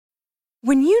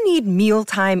When you need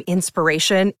mealtime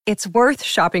inspiration, it's worth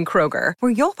shopping Kroger,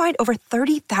 where you'll find over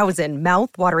 30,000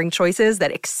 mouth-watering choices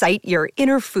that excite your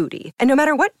inner foodie. And no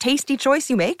matter what tasty choice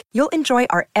you make, you'll enjoy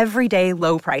our everyday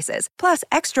low prices, plus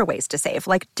extra ways to save,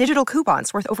 like digital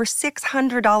coupons worth over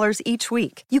 $600 each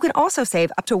week. You can also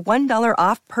save up to $1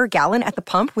 off per gallon at the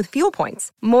pump with fuel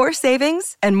points. More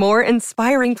savings and more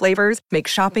inspiring flavors make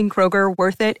shopping Kroger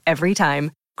worth it every time.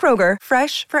 Kroger,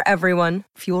 fresh for everyone.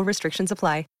 Fuel restrictions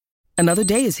apply. Another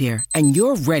day is here, and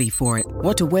you're ready for it.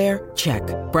 What to wear? Check.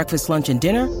 Breakfast, lunch, and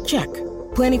dinner? Check.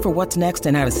 Planning for what's next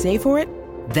and how to save for it?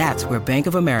 That's where Bank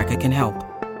of America can help.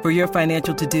 For your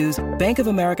financial to-dos, Bank of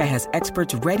America has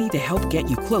experts ready to help get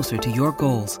you closer to your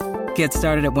goals. Get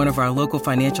started at one of our local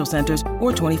financial centers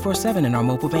or 24/7 in our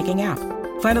mobile banking app.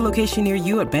 Find a location near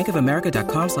you at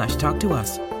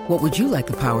bankofamerica.com/talktous. What would you like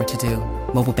the power to do?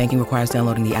 Mobile banking requires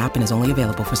downloading the app and is only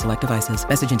available for select devices.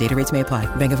 Message and data rates may apply.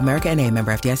 Bank of America N.A.,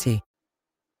 member FDIC.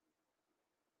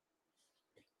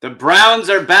 The Browns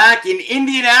are back in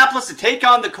Indianapolis to take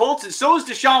on the Colts, and so is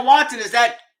Deshaun Watson. Is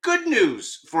that good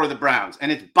news for the Browns?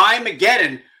 And it's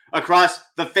By-Mageddon across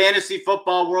the fantasy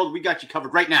football world. We got you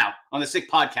covered right now on the Sick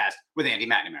Podcast with Andy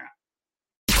McNamara.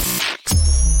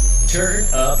 Turn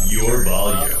up your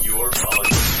volume.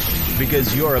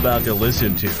 Because you're about to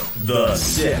listen to The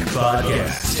Sick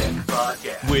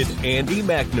Podcast with Andy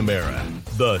McNamara.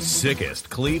 The sickest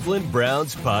Cleveland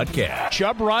Browns podcast.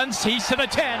 Chubb runs, he's to the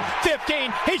 10,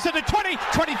 15, he's to the 20,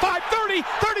 25, 30,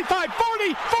 35,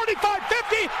 40, 45,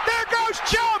 50. There goes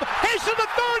Chubb, he's to the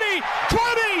 30,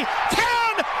 20,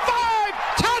 10, 5,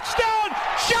 touchdown,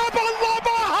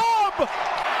 Shabba-Lubba Hub.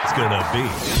 It's gonna be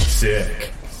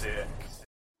sick.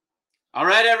 All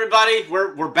right, everybody,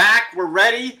 we're back, we're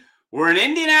ready. We're in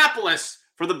Indianapolis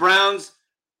for the Browns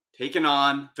taking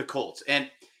on the Colts.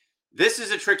 And this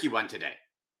is a tricky one today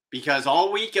because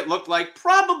all week it looked like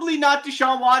probably not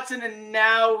Deshaun Watson, and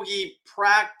now he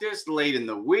practiced late in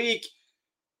the week,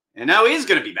 and now he's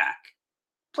going to be back.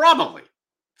 Probably.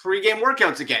 Pre-game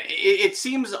workouts again. It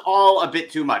seems all a bit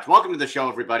too much. Welcome to the show,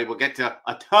 everybody. We'll get to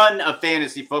a ton of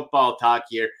fantasy football talk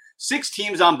here. 6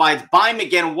 teams on bye. It's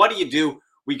By-Mageddon. What do?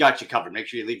 We got you covered. Make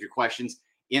sure you leave your questions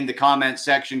in the comments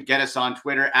section. Get us on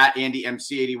Twitter at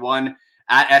AndyMC81,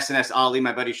 at SNS Ali.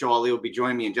 My buddy Show Ali will be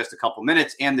joining me in just a couple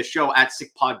minutes. And the show at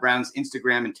SickPodBrowns,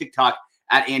 Instagram and TikTok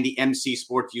at AndyMC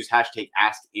Sports. Use hashtag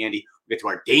AskAndy. We'll get to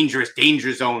our dangerous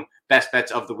danger zone best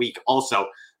bets of the week also.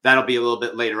 That'll be a little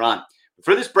bit later on. But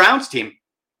for this Browns team,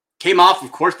 came off,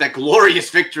 of course, that glorious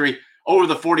victory over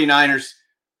the 49ers.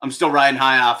 I'm still riding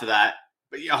high off of that.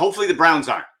 But yeah, hopefully the Browns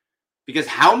aren't. Because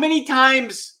how many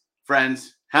times,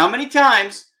 friends, how many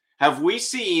times have we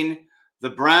seen the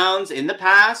Browns in the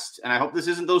past? And I hope this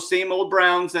isn't those same old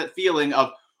Browns, that feeling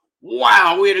of,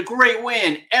 wow, we had a great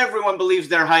win. Everyone believes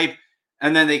their hype.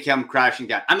 And then they come crashing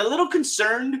down. I'm a little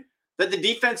concerned that the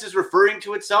defense is referring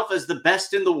to itself as the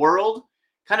best in the world.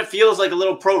 Kind of feels like a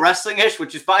little pro wrestling-ish,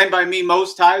 which is fine by me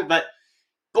most times. But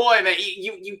boy, man,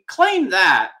 you claim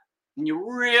that and you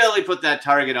really put that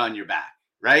target on your back,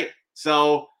 right?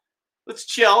 So let's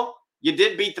chill. You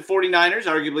did beat the 49ers,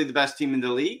 arguably the best team in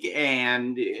the league.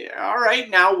 And all right,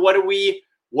 now what do we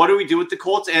do with the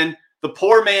Colts and the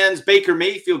poor man's Baker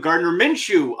Mayfield, Gardner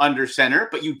Minshew under center?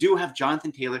 But you do have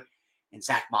Jonathan Taylor and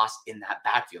Zach Moss in that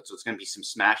backfield. So it's going to be some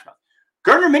smash mouth.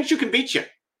 Gardner Minshew can beat you.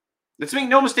 Let's make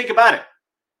no mistake about it.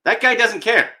 That guy doesn't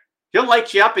care. He'll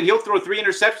light you up and he'll throw 3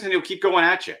 interceptions and he'll keep going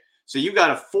at you. So you got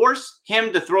to force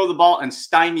him to throw the ball and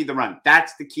stymie the run.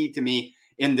 That's the key to me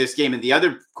in this game. And the other,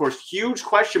 of course, huge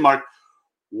question mark,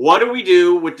 what do we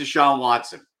do with Deshaun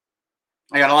Watson?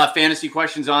 I got a lot of fantasy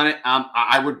questions on it.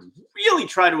 I would really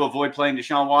try to avoid playing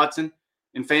Deshaun Watson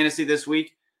in fantasy this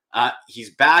week.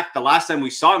 He's back. The last time we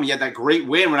saw him, he had that great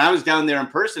win when I was down there in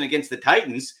person against the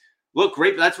Titans. Looked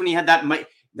great, but that's when he had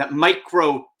that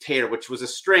micro tear, which was a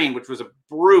strain, which was a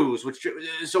bruise.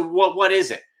 So what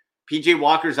is it? PJ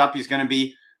Walker's up. He's going to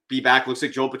be back. Looks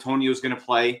like Joe Bitonio is going to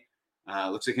play.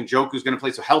 Looks like Njoku's going to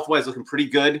play. So health-wise, looking pretty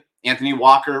good. Anthony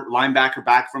Walker, linebacker,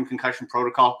 back from concussion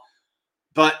protocol.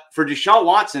 But for Deshaun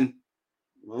Watson,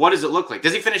 what does it look like?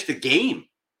 Does he finish the game?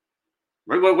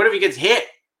 What if he gets hit?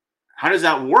 How does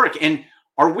that work? And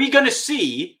are we going to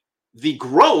see the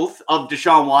growth of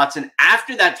Deshaun Watson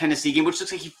after that Tennessee game, which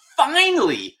looks like he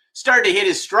finally started to hit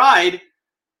his stride?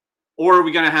 Or are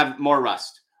we going to have more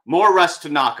rust? More rust to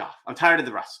knock off. I'm tired of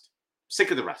the rust. Sick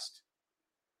of the rust.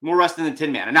 More rust than the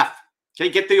Tin Man. Enough. Okay,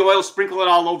 get the oil, sprinkle it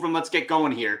all over him. Let's get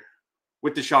going here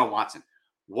with Deshaun Watson.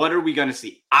 What are we going to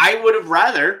see? I would have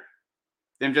rather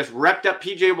them just repped up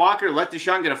PJ Walker, let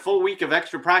Deshaun get a full week of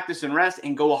extra practice and rest,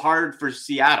 and go hard for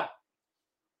Seattle.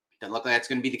 Doesn't look like that's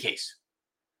going to be the case.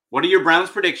 What are your Browns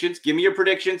predictions? Give me your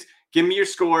predictions. Give me your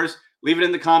scores. Leave it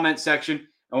in the comment section,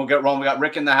 and we'll get rolling. We got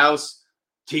Rick in the house.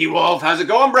 T-Wolf, how's it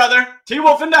going, brother?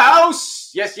 T-Wolf in the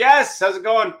house. Yes. How's it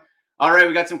going? All right,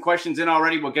 we got some questions in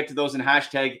already. We'll get to those in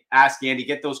hashtag Ask Andy.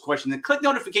 Get those questions and click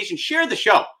notification. Share the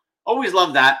show. Always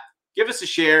love that. Give us a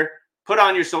share. Put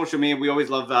on your social media. We always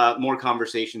love more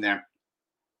conversation there.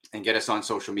 And get us on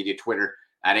social media, Twitter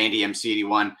at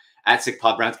AndyMC81, at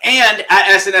SickPodBrowns, and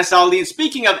at SNS Ali. And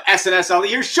speaking of SNS Ali,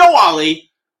 here's Show Ali,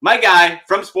 my guy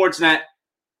from Sportsnet,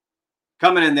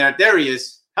 coming in there. There he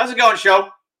is. How's it going, Show?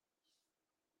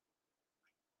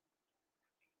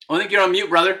 I think you're on mute,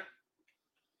 brother.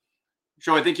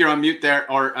 Show, I think you're on mute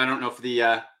there, or I don't know if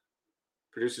the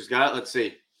producers got it. Let's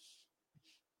see.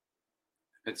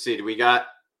 Do we got...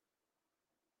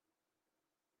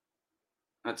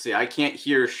 Let's see. I can't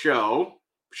hear Show.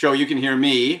 Show, you can hear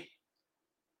me,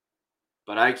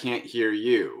 but I can't hear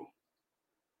you.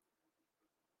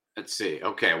 Let's see.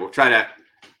 Okay, we'll try to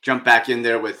jump back in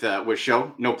there with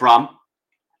Show. No problem.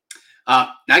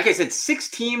 Like I said, 6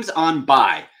 teams on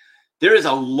bye. There is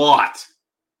a lot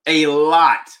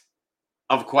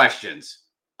of questions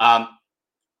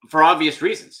for obvious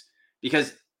reasons,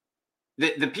 because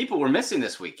the people we're missing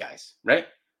this week, guys, right?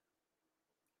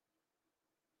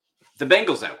 The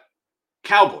Bengals out,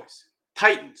 Cowboys,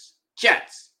 Titans,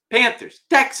 Jets, Panthers,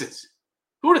 Texans.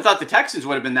 Who would have thought the Texans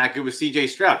would have been that good with C.J.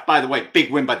 Stroud? By the way,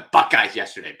 big win by the Buckeyes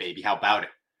yesterday, baby. How about it?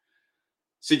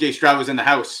 C.J. Stroud was in the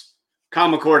house. Kyle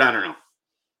McCord, I don't know.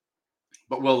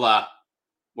 But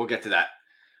we'll get to that.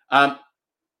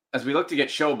 As we look to get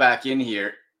Show back in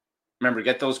here, remember,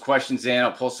 get those questions in.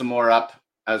 I'll pull some more up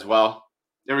as well.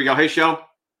 There we go. Hey, Show.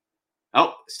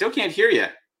 Oh, still can't hear you.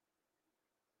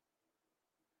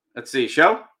 Let's see.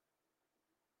 Show?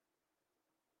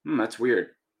 That's weird.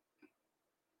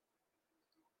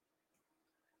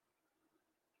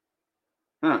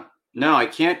 Huh. No, I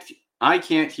can't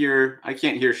hear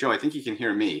Show. I think you can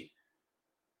hear me.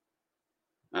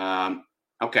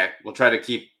 Okay. We'll try to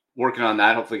keep working on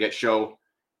that. Hopefully get Show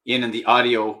in and the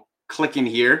audio clicking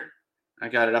here. I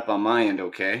got it up on my end.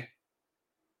 Okay.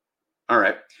 All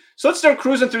right. So let's start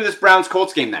cruising through this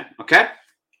Browns-Colts game then. Okay.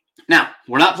 Now,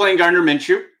 we're not playing Gardner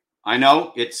Minshew. I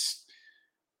know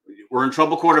we're in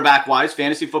trouble quarterback-wise,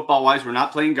 fantasy football-wise. We're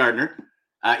not playing Gardner.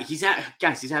 He's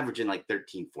averaging like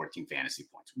 13, 14 fantasy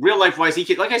points. Real life-wise, he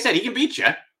can, like I said, he can beat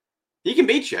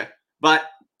you. But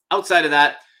outside of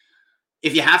that,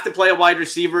 if you have to play a wide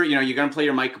receiver, you're going to play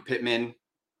your Michael Pittman.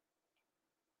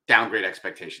 Downgrade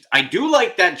expectations. I do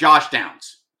like that Josh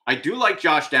Downs.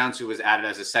 Who was added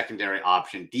as a secondary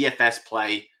option. DFS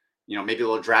play, maybe a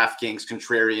little DraftKings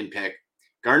contrarian pick.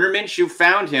 Gardner Minshew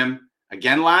found him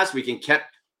again last week and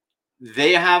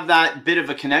they have that bit of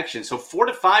a connection. So 4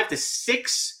 to 5 to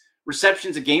 6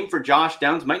 receptions a game for Josh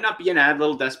Downs might not be an add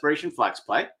little desperation flex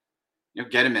play.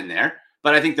 Get him in there.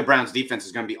 But I think the Browns defense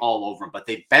is going to be all over him. But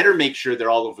they better make sure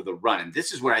they're all over the run. And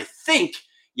this is where I think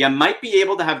you might be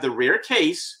able to have the rare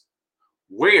case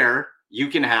where you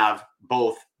can have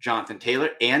both Jonathan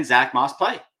Taylor and Zach Moss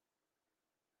play.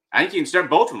 I think you can start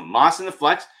both of them. Moss in the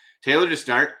flex, Taylor to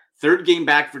start. Third game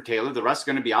back for Taylor. The rest is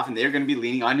going to be off, and they're going to be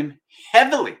leaning on him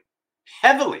heavily.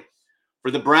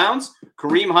 For the Browns,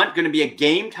 Kareem Hunt going to be a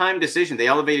game-time decision. They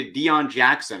elevated Deion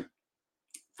Jackson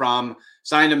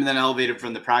signed him and then elevated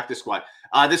from the practice squad.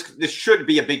 This should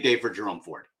be a big day for Jerome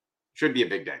Ford. Should be a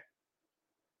big day.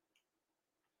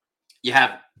 You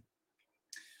have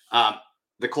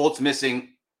the Colts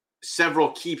missing several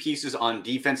key pieces on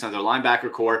defense on their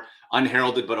linebacker core,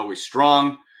 unheralded but always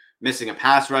strong, missing a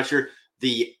pass rusher.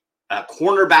 The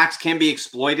cornerbacks can be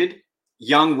exploited,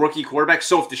 young rookie quarterbacks.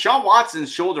 So if Deshaun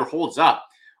Watson's shoulder holds up,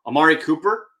 Amari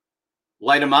Cooper,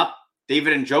 light him up.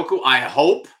 David Njoku, I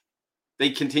hope they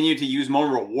continue to use more,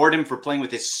 reward him for playing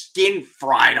with his skin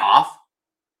fried off.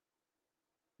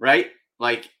 Right?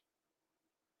 Like,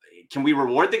 can we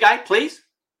reward the guy, please?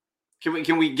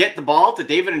 Can we get the ball to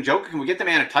David Njoku? Can we get the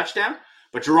man a touchdown?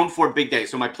 But Jerome Ford, big day.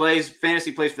 So my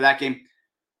fantasy plays for that game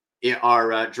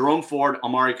are Jerome Ford,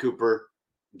 Amari Cooper,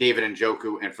 David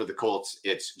Njoku, and for the Colts,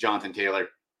 it's Jonathan Taylor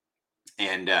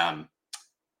and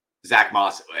Zach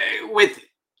Moss.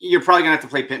 You're probably gonna have to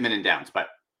play Pittman and Downs, but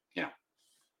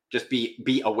just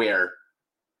be aware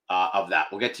of that.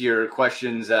 We'll get to your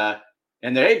questions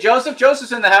in there. Hey,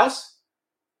 Joseph's in the house.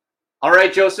 All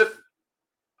right, Joseph.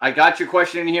 I got your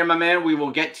question in here, my man. We will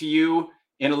get to you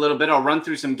in a little bit. I'll run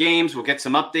through some games. We'll get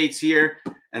some updates here,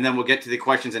 and then we'll get to the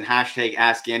questions and hashtag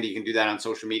Ask Andy. You can do that on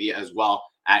social media as well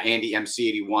at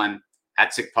AndyMC81,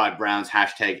 at SickPodBrowns,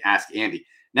 hashtag Ask Andy.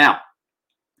 Now,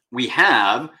 we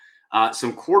have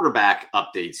some quarterback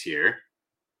updates here.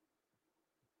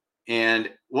 And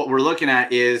what we're looking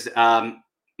at is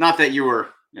not that you were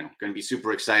going to be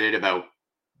super excited about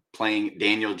playing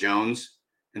Daniel Jones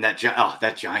and that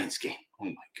Giants game. Oh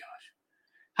my gosh.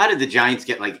 How did the Giants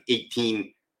get like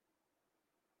 18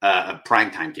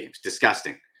 primetime games?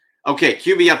 Disgusting. Okay,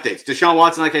 QB updates. Deshaun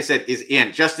Watson, like I said, is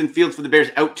in. Justin Fields for the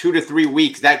Bears out 2 to 3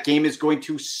 weeks. That game is going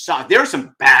to suck. There are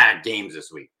some bad games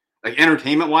this week. Like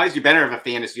entertainment-wise, you better have a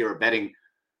fantasy or a betting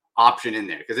option in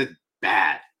there because it's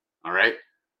bad. All right?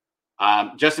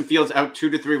 Justin Fields out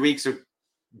 2 to 3 weeks. So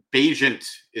Bajent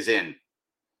is in.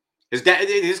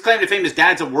 His claim to fame, his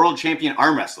dad's a world champion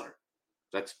arm wrestler.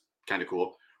 That's kind of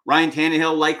cool. Ryan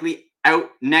Tannehill likely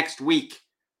out next week.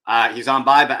 He's on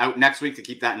bye, but out next week to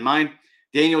keep that in mind.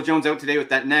 Daniel Jones out today with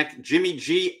that neck. Jimmy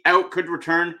G out, could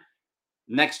return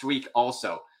next week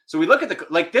also. So we look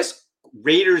at this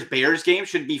Raiders-Bears game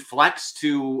should be flexed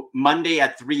to Monday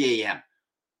at 3 a.m.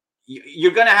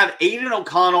 You're going to have Aiden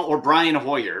O'Connell or Brian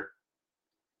Hoyer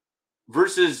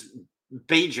versus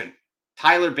Bajent,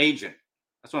 Tyler Bajent.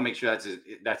 I just want to make sure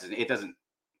it doesn't.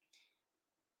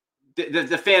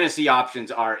 The fantasy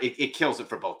options are, it kills it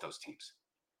for both those teams.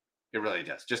 It really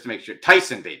does. Just to make sure.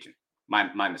 Tyson Bajent.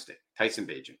 My mistake. Tyson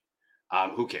Bajent.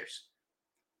 Who cares?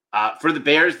 For the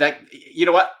Bears, you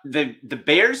know what? The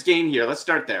Bears game here, let's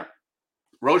start there.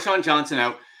 Roschon Johnson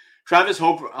out. Travis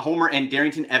Homer and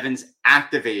Darrington Evans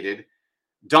activated.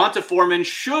 Donta Foreman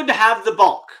should have the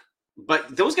bulk,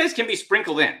 but those guys can be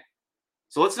sprinkled in.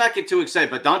 So let's not get too excited.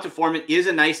 But Donta Foreman is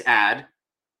a nice add.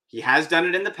 He has done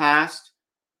it in the past.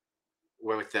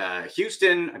 With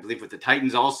Houston, I believe with the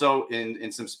Titans also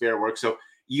in some spare work. So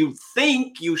you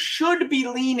think you should be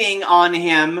leaning on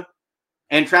him,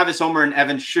 and Travis Homer and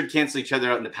Evans should cancel each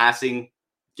other out in the passing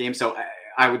game. So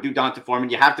I would do Donta Foreman.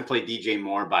 You have to play DJ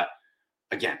Moore, but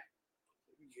again,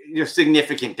 you're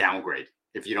significant downgrade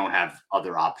if you don't have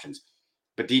other options.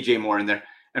 But DJ Moore in there.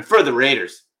 And for the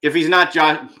Raiders, if he's not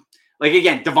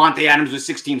Devontae Adams with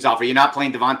 6 teams off. You're not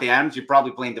playing Devontae Adams, you're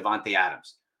probably playing Devontae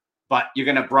Adams. But you're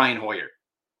going to Brian Hoyer.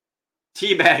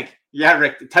 Teabag. Yeah,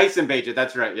 Rick. Tyson Bajent.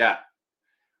 That's right. Yeah.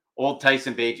 Old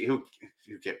Tyson Bajent. Who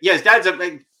cares? Yeah, his dad's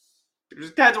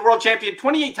a world champion.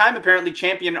 28-time apparently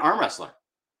champion arm wrestler.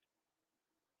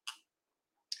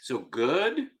 So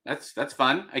good. That's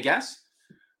fun, I guess.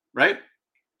 Right?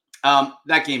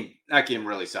 That game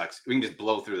really sucks. We can just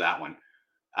blow through that one.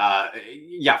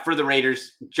 For the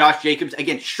Raiders, Josh Jacobs,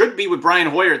 again, should be with Brian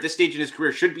Hoyer at this stage in his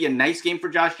career. Should be a nice game for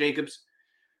Josh Jacobs.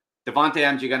 Devontae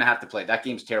Adams, you're going to have to play. That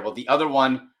game's terrible. The other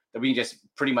one that we can just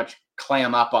pretty much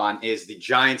clam up on is the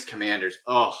Giants Commanders.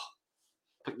 Oh,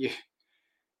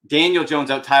 Daniel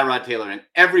Jones out, Tyrod Taylor in.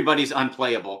 Everybody's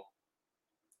unplayable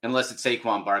unless it's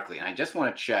Saquon Barkley. And I just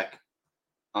want to check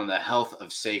on the health of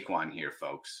Saquon here,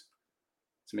 folks.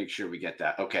 Let's make sure we get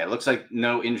that. Okay, it looks like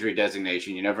no injury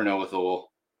designation. You never know with old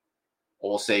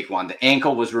Saquon. The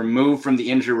ankle was removed from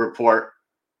the injury report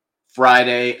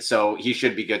Friday, so he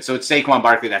should be good. So it's Saquon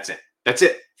Barkley. That's it. That's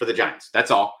it for the Giants.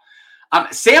 That's all.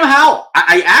 Sam Howell.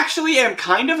 I actually am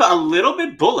kind of a little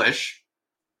bit bullish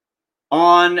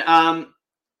on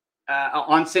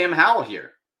Sam Howell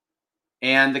here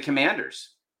and the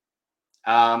Commanders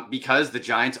because the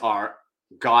Giants are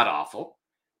god-awful,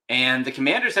 and the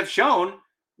Commanders have shown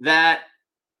that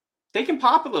they can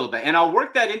pop a little bit. And I'll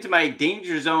work that into my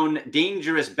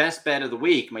dangerous best bet of the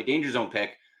week, my danger zone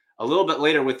pick, a little bit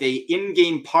later with a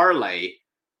in-game parlay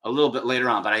a little bit later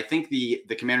on. But I think the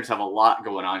Commanders have a lot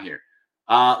going on here.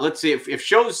 Let's see if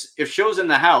Show's in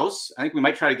the house. I think we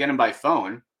might try to get him by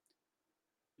phone.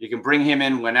 You can bring him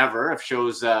in whenever if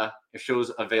Show's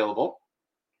available.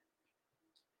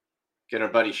 Get our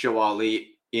buddy Show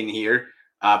Ali in here.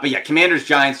 But yeah, Commanders,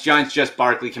 Giants, just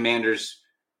Barkley, Commanders.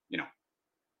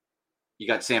 You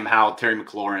got Sam Howell, Terry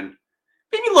McLaurin,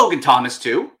 maybe Logan Thomas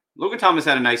too. Logan Thomas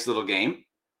had a nice little game.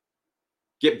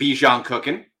 Get Bijan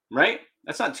cooking, right?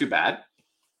 That's not too bad.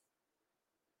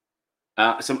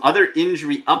 Some other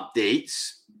injury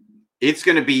updates. This is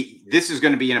going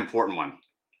to be an important one,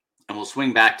 and we'll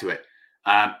swing back to it.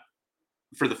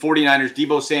 For the 49ers,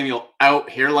 Deebo Samuel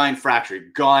out, hairline fracture,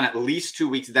 gone at least 2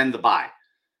 weeks, then the bye.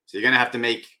 So you're going to have to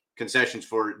make concessions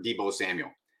for Deebo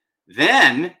Samuel.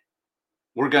 Then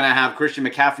we're going to have Christian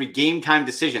McCaffrey game time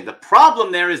decision. The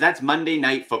problem there is that's Monday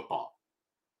Night Football.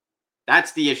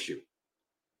 That's the issue.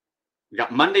 We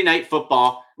got Monday Night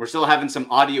Football. We're still having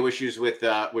some audio issues with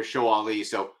Show Ali.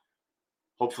 So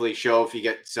hopefully Show, if he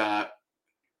gets,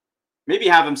 maybe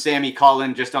have him, Sammy, call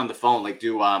in just on the phone, like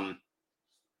do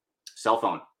cell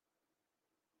phone.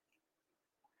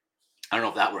 I don't know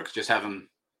if that works. Just have him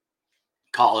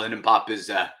call in and pop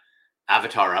his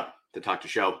avatar up to talk to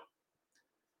Show.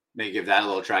 Maybe give that a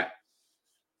little try.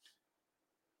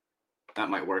 That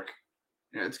might work.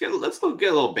 Yeah, let's get a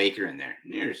little Baker in there.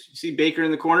 You see Baker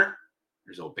in the corner?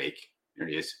 There's old Bake. There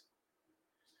he is.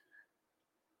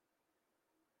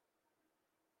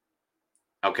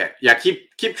 Okay. Yeah,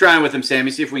 keep trying with him,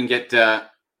 Sammy. See if we can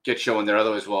get showing there.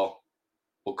 Otherwise, we'll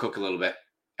cook a little bit.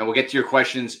 And we'll get to your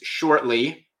questions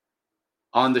shortly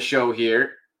on the show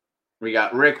here. We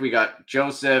got Rick, we got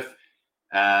Joseph,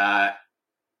 we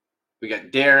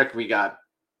got Derek, we got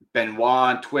Benoit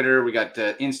on Twitter, we got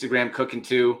Instagram cooking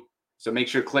too. So make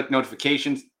sure to click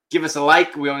notifications. Give us a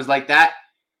like. We always like that.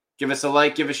 Give us a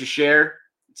like. Give us a share.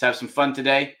 Let's have some fun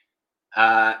today.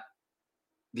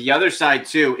 The other side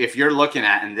too, if you're looking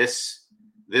at, and this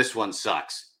one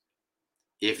sucks.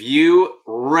 If you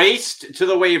raced to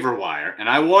the waiver wire, and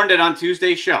I warned it on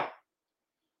Tuesday's show,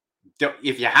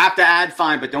 if you have to add,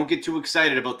 fine, but don't get too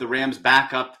excited about the Rams'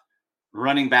 backup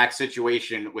running back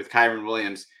situation with Kyren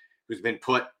Williams, who's been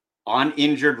put on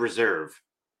injured reserve,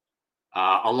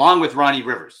 along with Ronnie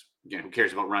Rivers. Again, who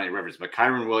cares about Ronnie Rivers? But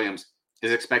Kyren Williams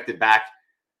is expected back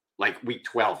like week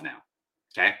 12 now.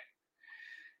 Okay.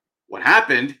 What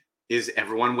happened is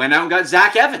everyone went out and got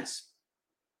Zach Evans.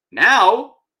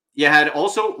 Now you had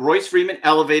also Royce Freeman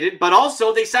elevated, but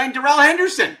also they signed Darrell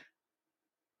Henderson.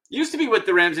 Used to be with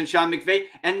the Rams and Sean McVay,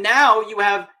 and now you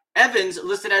have Evans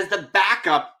listed as the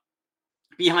backup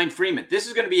behind Freeman. This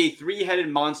is going to be a three-headed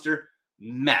monster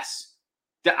mess.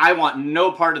 I want no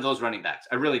part of those running backs.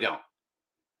 I really don't.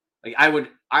 Like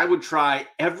I would try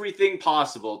everything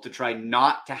possible to try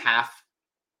not to have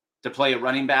to play a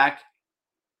running back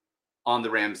on the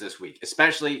Rams this week.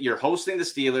 Especially you're hosting the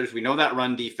Steelers. We know that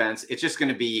run defense. It's just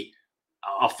going to be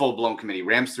a full-blown committee.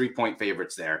 Rams 3-point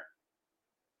favorites there.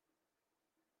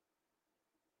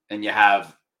 And you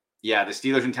have, the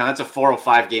Steelers in town. That's a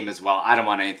 4:05 game as well. I don't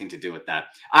want anything to do with that.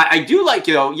 I do like,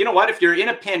 you know what? If you're in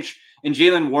a pinch and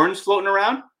Jalen Warren's floating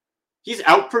around, he's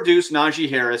outproduced Najee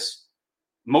Harris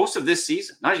most of this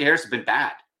season. Najee Harris has been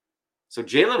bad. So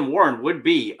Jalen Warren would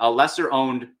be a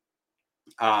lesser-owned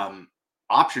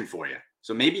option for you.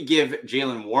 So maybe give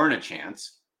Jalen Warren a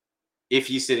chance if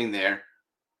he's sitting there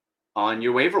on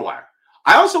your waiver wire.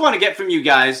 I also want to get from you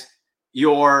guys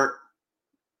your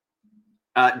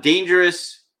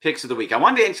dangerous picks of the week. I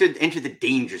wanted to enter the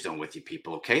danger zone with you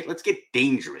people. Okay, let's get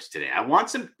dangerous today. I want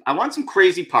some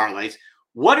crazy parlays.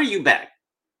 What are you betting?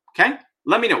 Okay,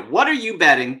 let me know. What are you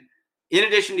betting in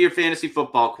addition to your fantasy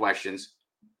football questions?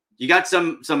 You got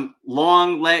some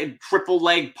long leg, triple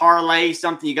leg parlay,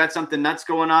 something. You got something nuts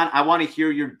going on. I want to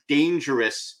hear your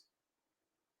dangerous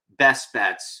best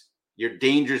bets, your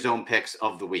danger zone picks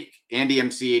of the week.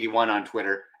 AndyMC81 on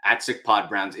Twitter, at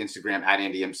SickPodBrowns, Instagram, at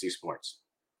AndyMCSports.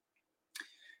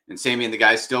 And Sammy and the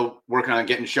guys still working on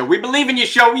getting the show. We believe in you,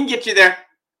 show. We can get you there.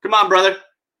 Come on, brother.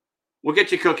 We'll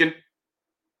get you cooking.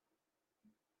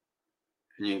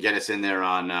 And you can get us in there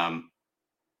on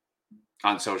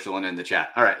social and in the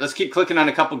chat. All right, let's keep clicking on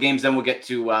a couple games, then we'll get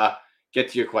to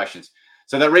your questions.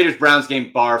 So that Raiders-Browns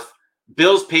game, barf.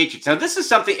 Bills-Patriots. Now, this is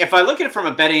something, if I look at it from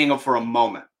a betting angle for a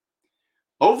moment,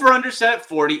 over-under set at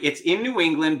 40. It's in New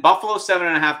England. Buffalo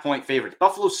 7.5-point favorites.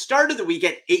 Buffalo started the week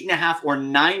at 8.5 or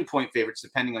 9-point favorites,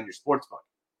 depending on your sportsbook.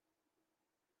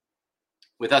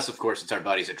 With us, of course, it's our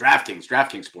buddies at DraftKings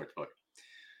Sportsbook.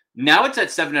 Now it's at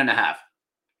 7.5.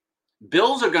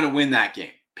 Bills are going to win that game.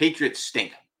 Patriots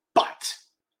stink.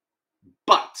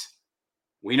 But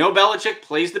we know Belichick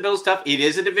plays the Bills tough. It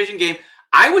is a division game.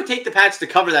 I would take the Pats to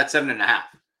cover that 7.5.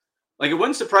 Like, it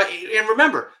wouldn't surprise. And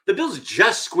remember, the Bills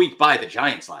just squeaked by the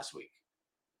Giants last week.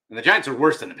 And the Giants are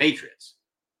worse than the Patriots.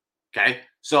 Okay?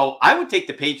 So I would take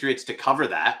the Patriots to cover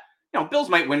that. Bills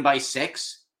might win by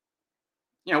 6.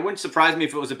 It wouldn't surprise me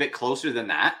if it was a bit closer than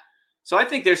that. So I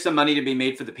think there's some money to be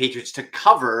made for the Patriots to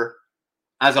cover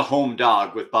as a home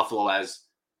dog with Buffalo as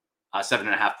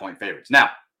 7.5-point favorites.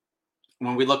 Now,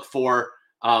 when we look for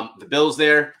the Bills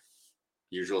there,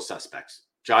 usual suspects.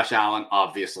 Josh Allen,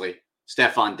 obviously.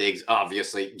 Stephon Diggs,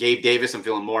 obviously. Gabe Davis, I'm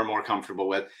feeling more and more comfortable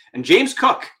with. And James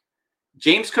Cook.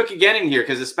 James Cook again in here,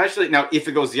 because especially now, if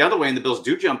it goes the other way and the Bills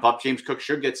do jump up, James Cook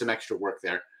should get some extra work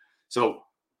there. So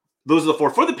those are the 4.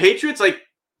 For the Patriots, do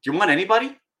you want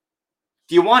anybody?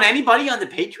 Do you want anybody on the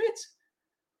Patriots?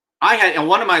 I had, in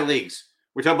one of my leagues,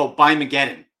 we're talking about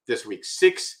Buy-Mageddon this week.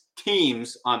 6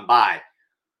 teams on bye.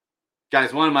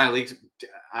 Guys, one of my leagues,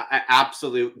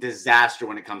 absolute disaster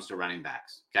when it comes to running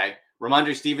backs, okay?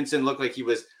 Ramondre Stevenson looked like he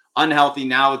was unhealthy.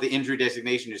 Now the injury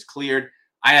designation is cleared.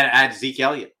 I had to add Zeke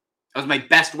Elliott. That was my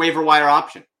best waiver wire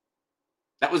option.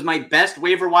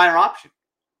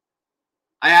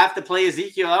 I have to play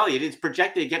Ezekiel Elliott. It's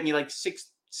projected to get me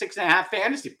 6.5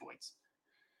 fantasy points.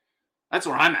 That's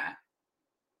where I'm at.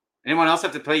 Anyone else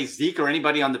have to play Zeke or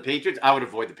anybody on the Patriots? I would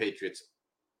avoid the Patriots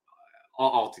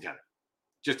altogether.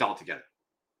 Just altogether.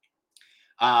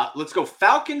 Let's go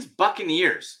Falcons,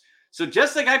 Buccaneers. So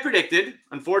just like I predicted,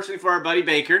 unfortunately for our buddy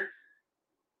Baker,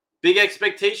 big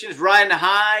expectations riding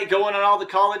high, going on all the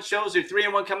college shows. You're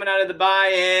 3-1 coming out of the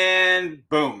bye, and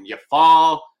boom, you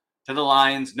fall to the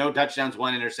Lions. No touchdowns,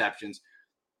 1 interceptions.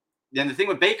 Then the thing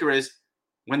with Baker is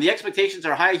when the expectations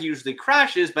are high, he usually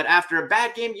crashes, but after a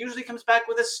bad game, usually comes back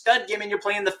with a stud game, and you're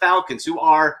playing the Falcons, who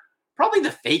are probably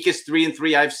the fakest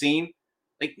 3-3 I've seen.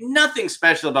 Like, nothing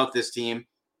special about this team,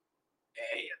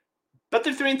 but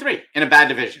they're 3-3 in a bad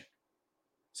division.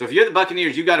 So if you're the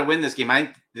Buccaneers, you got to win this game.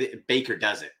 I think Baker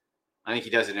does it. I think he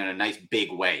does it in a nice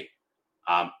big way.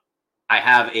 I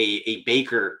have a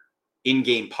Baker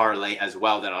in-game parlay as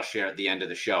well that I'll share at the end of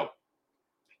the show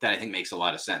that I think makes a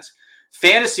lot of sense.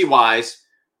 Fantasy-wise,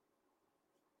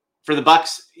 for the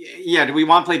Bucs, yeah, do we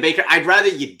want to play Baker? I'd rather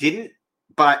you didn't,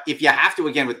 but if you have to,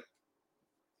 again, with,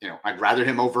 I'd rather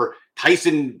him over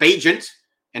Tyson Bagent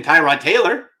and Tyrod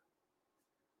Taylor.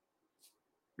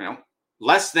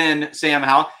 Less than Sam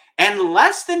Howell and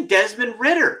less than Desmond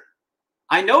Ridder.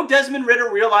 I know Desmond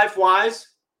Ridder, real life wise,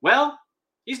 well,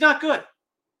 he's not good.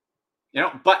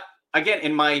 But again,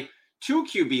 in my 2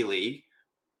 QB league,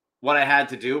 what I had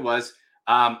to do was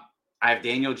I have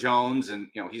Daniel Jones, and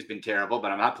he's been terrible,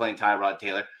 but I'm not playing Tyrod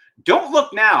Taylor. Don't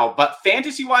look now, but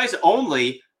fantasy-wise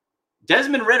only,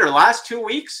 Desmond Ridder last 2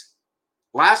 weeks,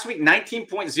 last week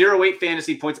 19.08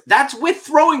 fantasy points. That's with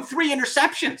throwing 3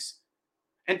 interceptions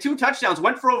and 2 touchdowns.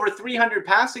 Went for over 300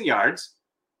 passing yards,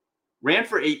 ran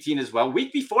for 18 as well.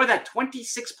 Week before that,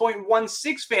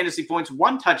 26.16 fantasy points,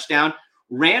 1 touchdown,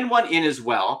 ran 1 in as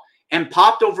well, and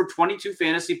popped over 22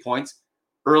 fantasy points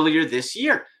earlier this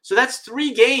year. So that's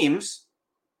 3 games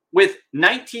with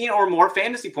 19 or more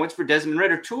fantasy points for Desmond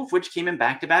Ridder, 2 of which came in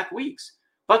back-to-back weeks.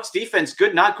 Bucs defense,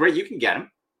 good, not great. You can get him.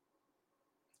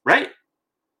 Right?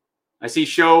 I see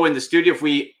Show in the studio.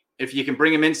 If you can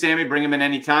bring him in, Sammy, bring him in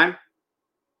anytime.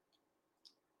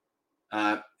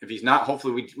 If he's not,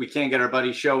 hopefully we can get our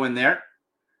buddy Show in there.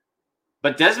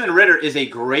 But Desmond Ridder is a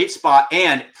great spot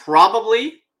and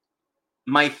probably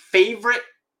my favorite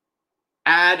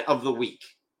ad of the week,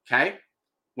 okay?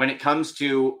 When it comes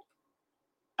to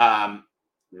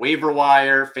waiver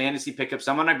wire, fantasy pickup,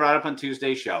 someone I brought up on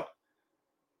Tuesday's show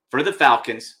for the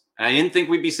Falcons, and I didn't think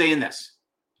we'd be saying this.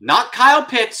 Not Kyle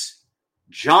Pitts,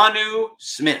 Jonnu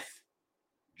Smith.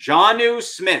 Jonnu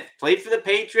Smith played for the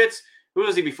Patriots. Who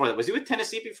was he before that? Was he with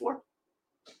Tennessee before?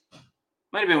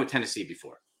 Might have been with Tennessee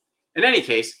before. In any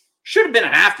case, should have been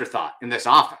an afterthought in this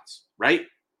offense, right?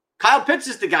 Kyle Pitts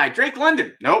is the guy. Drake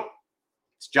London. Nope.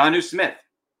 It's Jonnu Smith.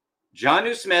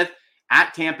 Jonnu Smith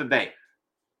at Tampa Bay.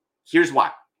 Here's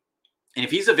why. And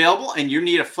if he's available and you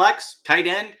need a flex, tight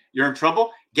end, you're in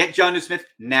trouble, get Jonnu Smith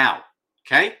now,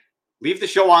 okay? Leave the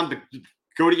show on, but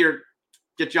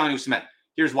get Jonnu Smith.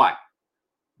 Here's why.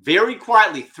 Very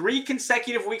quietly, 3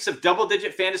 consecutive weeks of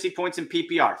double-digit fantasy points in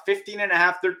PPR. 15.5,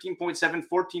 13.7,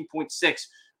 14.6.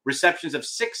 Receptions of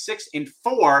 6, 6, and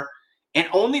 4. And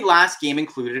only last game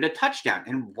included a touchdown.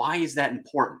 And why is that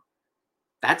important?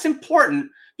 That's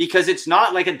important because it's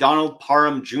not like a Donald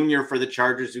Parham Jr. for the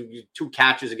Chargers who 2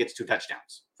 catches and gets 2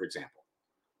 touchdowns, for example.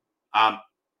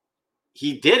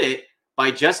 He did it by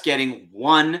just getting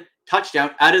 1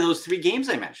 touchdown out of those 3 games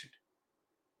I mentioned.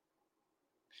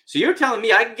 So you're telling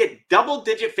me I can get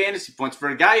double-digit fantasy points for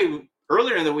a guy who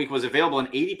earlier in the week was available in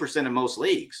 80% of most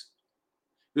leagues,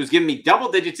 who's giving me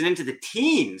double digits and into the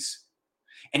teens,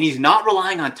 and he's not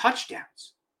relying on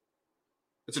touchdowns.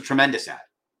 That's a tremendous ad.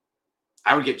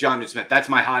 I would get Jonnu Smith. That's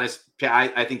my hottest.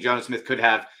 I think Jonnu Smith could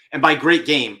have, and by great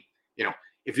game,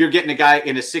 if you're getting a guy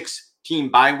in a 6-team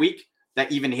bye week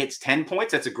that even hits 10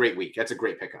 points, that's a great week. That's a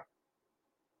great pickup.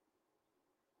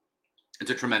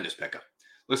 It's a tremendous pickup.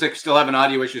 Looks like we're still having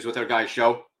audio issues with our guy's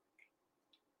show.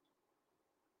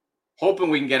 Hoping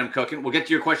we can get him cooking. We'll get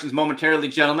to your questions momentarily,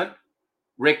 gentlemen.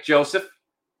 Rick Joseph.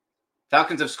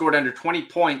 Falcons have scored under 20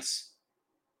 points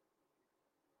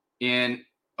in...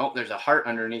 Oh, there's a heart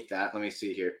underneath that. Let me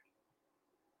see here.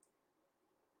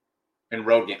 In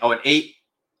road game. Oh, in 8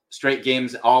 straight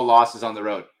games, all losses on the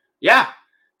road. Yeah,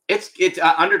 it's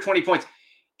under 20 points.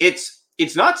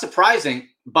 It's not surprising,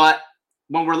 but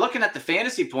when we're looking at the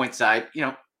fantasy point side,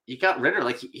 you got Ridder.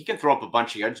 Like, he can throw up a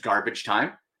bunch of yards, garbage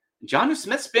time. Jonnu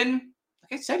Smith's been,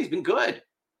 like I said, he's been good.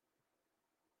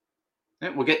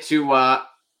 And we'll get to,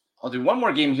 I'll do one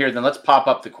more game here, then let's pop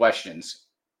up the questions.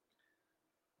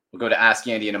 We'll go to Ask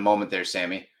Andy in a moment there,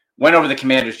 Sammy. Went over the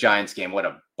Commanders-Giants game. What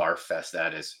a barf fest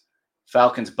that is.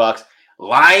 Falcons, Bucks.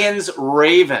 Lions,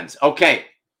 Ravens. Okay.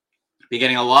 Be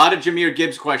getting a lot of Jahmyr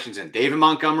Gibbs questions in. David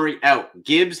Montgomery out.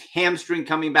 Gibbs hamstring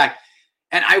coming back.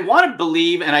 And I want to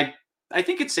believe, and I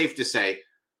think it's safe to say,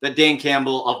 that Dan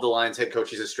Campbell of the Lions head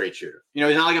coach is a straight shooter. You know,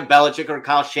 he's not like a Belichick or a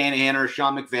Kyle Shanahan or a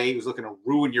Sean McVay who's looking to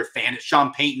ruin your fantasy.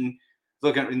 Sean Payton,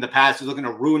 looking in the past, who's looking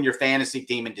to ruin your fantasy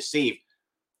team and deceive.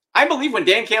 I believe when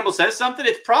Dan Campbell says something,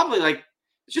 it's probably like,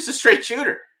 it's just a straight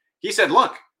shooter. He said,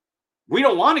 look, we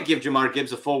don't want to give Jahmyr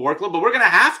Gibbs a full workload, but we're going to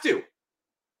have to.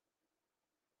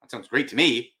 That sounds great to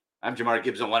me. I have Jahmyr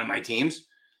Gibbs on one of my teams.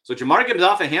 So Jahmyr Gibbs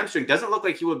off a hamstring doesn't look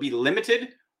like he would be limited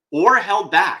or held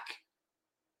back.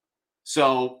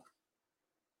 So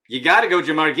you got to go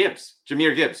Jahmyr Gibbs.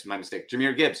 Jahmyr Gibbs, my mistake.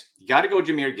 Jahmyr Gibbs. You got to go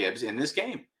Jahmyr Gibbs in this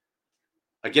game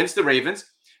against the Ravens,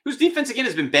 whose defense, again,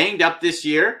 has been banged up this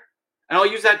year. And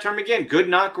I'll use that term again, good,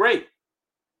 not great.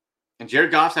 And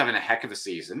Jared Goff's having a heck of a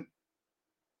season.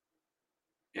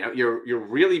 You know, you're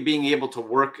really being able to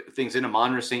work things in.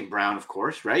 Amon-Ra St. Brown, of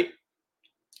course, right?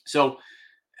 So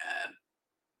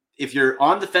if you're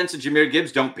on the fence of Jahmyr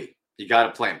Gibbs, don't be. You got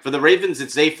to play him. For the Ravens,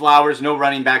 it's Zay Flowers, no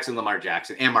running backs, and Lamar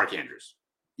Jackson, and Mark Andrews.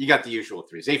 You got the usual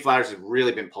three. Zay Flowers has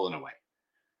really been pulling away.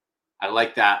 I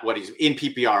like that, what he's in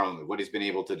PPR only, what he's been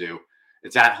able to do.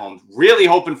 It's at home. Really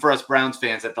hoping for us Browns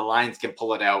fans that the Lions can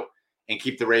pull it out and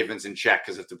keep the Ravens in check,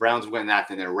 because if the Browns win that,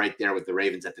 then they're right there with the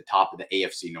Ravens at the top of the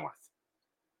AFC North.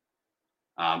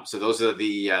 So those are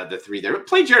the three there.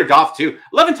 Play Jared Goff, too.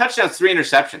 11 touchdowns, 3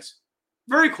 interceptions.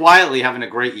 Very quietly having a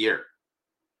great year.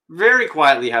 Very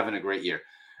quietly having a great year.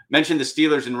 Mentioned the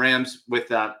Steelers and Rams with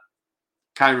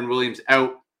Kyron Williams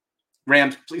out.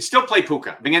 Rams still play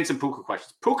Puka. Been getting some Puka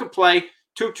questions. Puka play,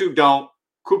 Tutu don't.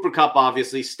 Cooper Kupp,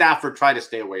 obviously. Stafford, try to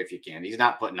stay away if you can. He's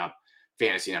not putting up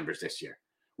fantasy numbers this year.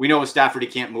 We know with Stafford, he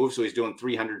can't move, so he's doing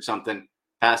 300-something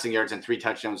passing yards and 3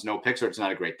 touchdowns, no picks, or it's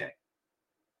not a great day.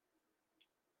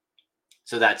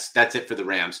 So that's it for the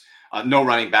Rams. No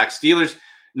running back. Steelers,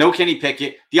 no Kenny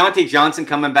Pickett. Deontay Johnson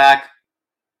coming back.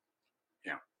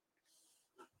 You know,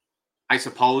 I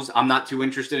suppose I'm not too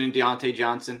interested in Deontay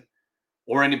Johnson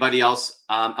or anybody else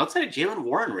outside of Jaylen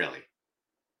Warren, really.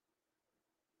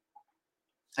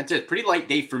 That's a pretty light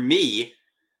day for me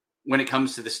when it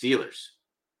comes to the Steelers.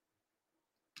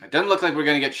 It doesn't look like we're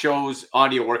going to get shows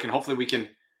audio working. Hopefully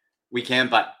we can,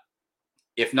 but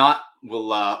if not,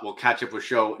 we'll catch up with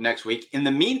show next week. In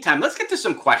the meantime, let's get to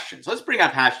some questions. Let's bring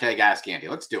up hashtag Ask Andy.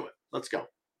 Let's do it. Let's go.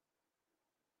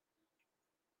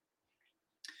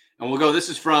 And we'll go. This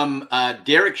is from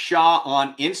Derek Shaw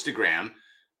on Instagram.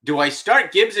 Do I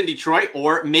start Gibbs in Detroit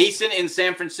or Mason in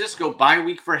San Francisco? Bye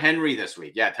week for Henry this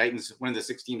week. Yeah, Titans, one of the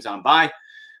 6 teams on bye.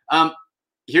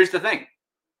 Here's the thing.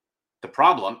 The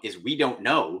problem is we don't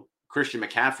know Christian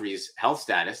McCaffrey's health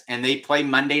status, and they play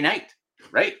Monday night,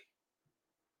 right?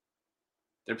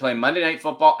 They're playing Monday Night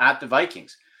Football at the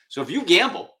Vikings. So if you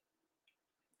gamble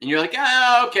and you're like,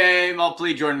 okay, I'll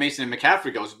play Jordan Mason, and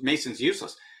McCaffrey goes, Mason's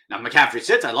useless. Now, McCaffrey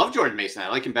sits. I love Jordan Mason. I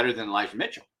like him better than Elijah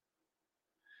Mitchell.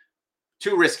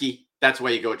 Too risky. That's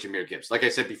why you go with Jahmyr Gibbs. Like I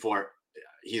said before,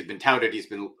 he's been touted. He's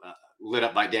been lit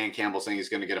up by Dan Campbell saying he's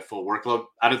going to get a full workload.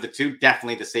 Out of the two,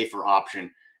 definitely the safer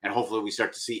option. And hopefully we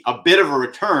start to see a bit of a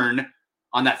return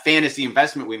on that fantasy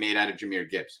investment we made out of Jahmyr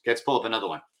Gibbs. Let's pull up another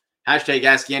one. Hashtag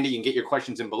Ask Andy. You can get your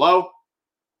questions in below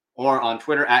or on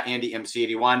Twitter at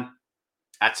AndyMC81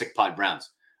 at SickPodBrowns.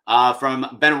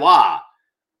 From Benoit.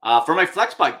 For my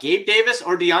flex spot, Gabe Davis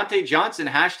or Deontay Johnson,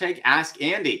 hashtag Ask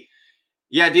Andy.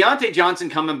 Yeah, Deontay Johnson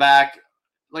coming back.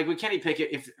 Like, we can't pick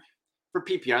it if for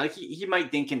PPR. Like, he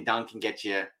might dink and dunk and get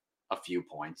you a few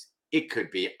points. It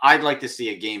could be. I'd like to see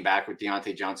a game back with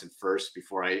Deontay Johnson first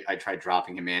before I try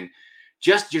dropping him in.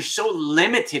 Just, you're so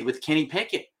limited with Kenny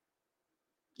Pickett.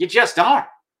 You just are.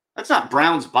 That's not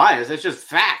Brown's bias. That's just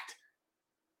fact.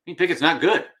 Kenny Pickett's not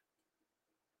good.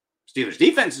 Steelers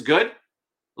defense is good.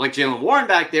 Like Jaylen Warren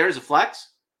back there as a flex.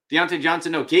 Deontay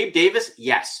Johnson, no. Gabe Davis,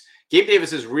 yes. Gabe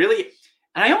Davis is really,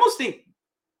 and I almost think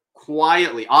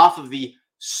quietly off of the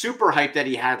super hype that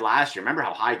he had last year. Remember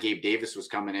how high Gabe Davis was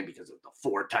coming in because of the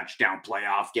 4-touchdown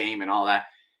playoff game and all that.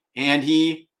 And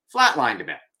he flatlined a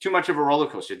bit. Too much of a roller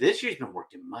coaster. This year's been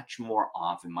working much more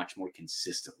off and much more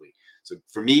consistently. So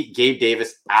for me, Gabe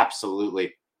Davis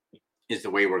absolutely is the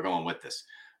way we're going with this.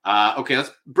 Okay,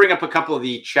 let's bring up a couple of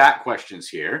the chat questions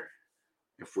here,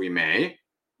 if we may.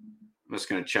 I'm just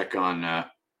going to check on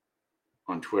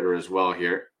Twitter as well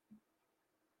here.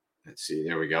 Let's see.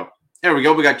 There we go. There we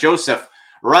go. We got Joseph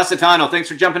Rossitano. Thanks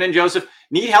for jumping in, Joseph.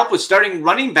 Need help with starting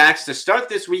running backs to start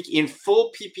this week in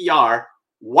full PPR.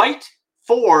 White,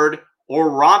 Ford,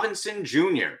 or Robinson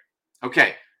Jr.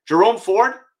 Okay. Jerome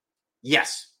Ford.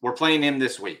 Yes, we're playing him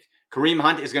this week. Kareem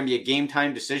Hunt is going to be a game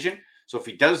time decision. So if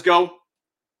he does go,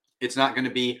 it's not going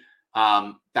to be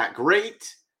that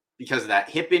great because of that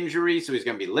hip injury. So he's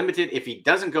going to be limited. If he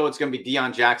doesn't go, it's going to be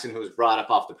Deion Jackson, who was brought up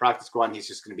off the practice squad, and he's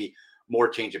just going to be more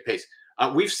change of pace.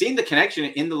 We've seen the connection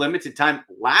in the limited time.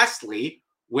 Lastly,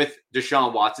 with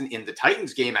Deshaun Watson in the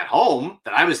Titans game at home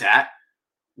that I was at,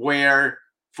 where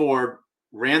Ford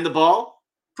ran the ball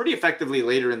pretty effectively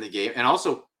later in the game and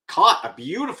also caught a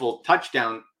beautiful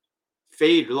touchdown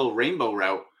fade, little rainbow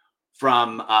route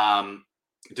from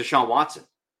Deshaun Watson.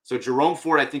 So Jerome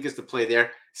Ford, I think, is the play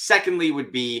there. Secondly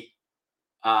would be,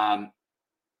 I'm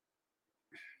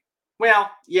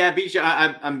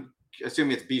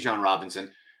assuming it's Bijan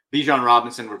Robinson. Bijan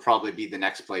Robinson would probably be the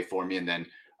next play for me, and then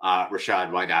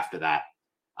Rachaad White after that.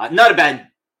 Not a bad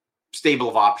stable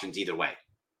of options either way.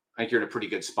 I think you're in a pretty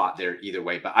good spot there either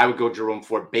way, but I would go Jerome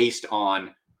Ford based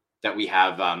on that we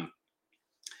have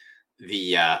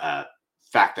the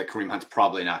fact that Kareem Hunt's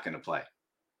probably not going to play.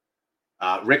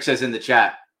 Rick says in the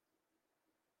chat,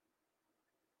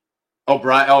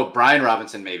 Brian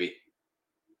Robinson maybe.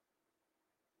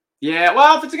 Yeah,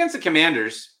 well, if it's against the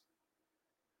Commanders,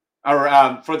 or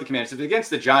for the Commanders, if it's against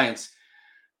the Giants,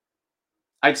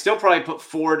 I'd still probably put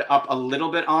Ford up a little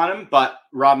bit on him, but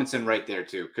Robinson right there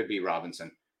too. Could be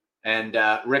Robinson. And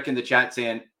Rick in the chat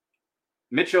saying,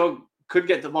 Mitchell could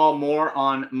get the ball more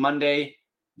on Monday.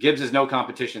 Gibbs is no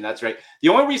competition. That's right. The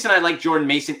only reason I like Jordan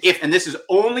Mason, and this is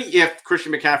only if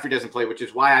Christian McCaffrey doesn't play, which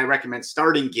is why I recommend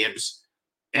starting Gibbs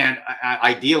and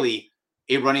ideally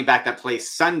a running back that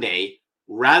plays Sunday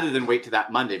rather than wait to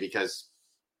that Monday, because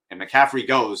if McCaffrey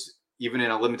goes, even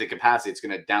in a limited capacity, it's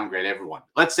going to downgrade everyone.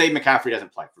 Let's say McCaffrey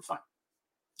doesn't play for fun.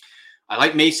 I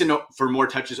like Mason for more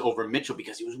touches over Mitchell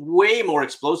because he was way more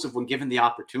explosive when given the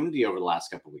opportunity over the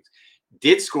last couple of weeks.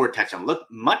 Did score a touchdown,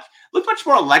 looked much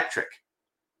more electric,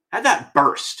 had that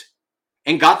burst,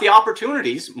 and got the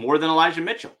opportunities more than Elijah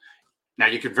Mitchell. Now,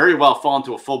 you could very well fall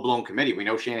into a full-blown committee. We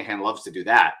know Shanahan loves to do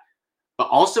that. But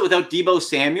also without Deebo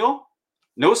Samuel,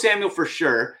 no Samuel for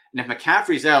sure, and if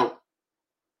McCaffrey's out,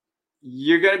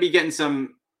 you're going to be getting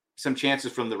some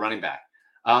chances from the running back.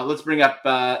 Let's bring up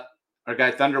our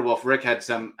guy Thunderwolf. Rick had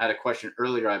a question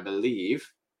earlier, I believe.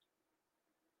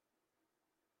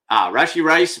 Rashee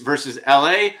Rice versus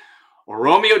LA or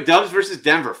Romeo Doubs versus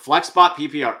Denver. Flex spot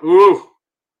PPR. Ooh,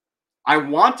 I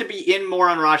want to be in more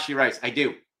on Rashee Rice. I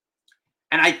do.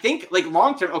 And I think like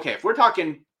long term, okay, if we're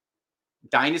talking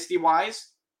dynasty wise,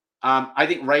 I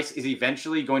think Rice is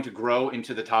eventually going to grow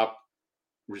into the top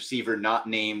receiver, not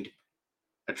named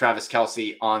Travis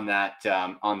Kelce on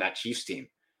that Chiefs team.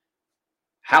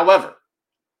 However,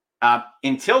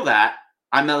 until that,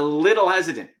 I'm a little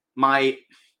hesitant.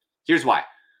 Here's why.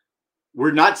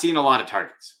 We're not seeing a lot of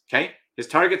targets, okay? His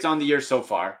targets on the year so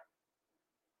far,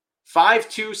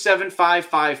 5.2, 7.5,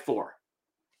 5.4.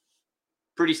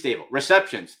 Pretty stable.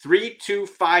 Receptions, 3.2,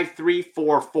 5.3,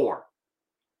 4.4.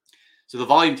 So the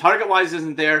volume target-wise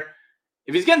isn't there.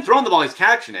 If he's getting thrown the ball, he's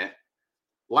catching it.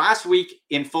 Last week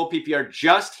in full PPR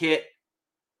just hit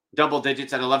double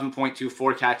digits at 11.2,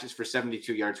 4 catches for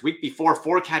 72 yards. Week before,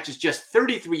 4 catches, just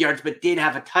 33 yards, but did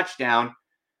have a touchdown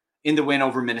in the win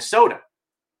over Minnesota.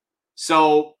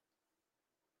 So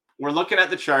we're looking at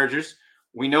the Chargers.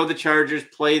 We know the Chargers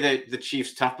play the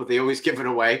Chiefs tough, but they always give it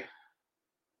away.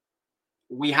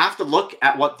 We have to look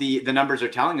at what the numbers are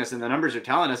telling us, and the numbers are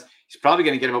telling us he's probably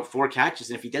going to get about 4 catches.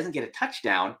 And if he doesn't get a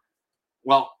touchdown,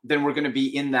 well, then we're going to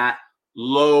be in that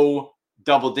low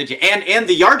double digit and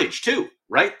the yardage too,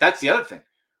 right? That's the other thing.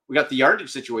 We got the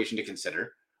yardage situation to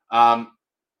consider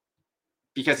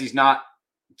because he's not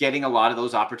getting a lot of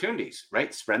those opportunities,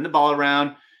 right? Spreading the ball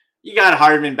around. You got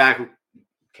Hardman back. Who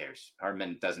cares?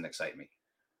 Hardman doesn't excite me.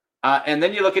 And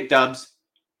then you look at Doubs.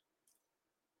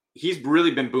 He's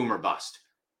really been boom or bust.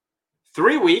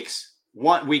 3 weeks,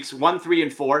 weeks 1, 3,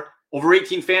 and 4, over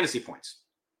 18 fantasy points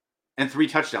and 3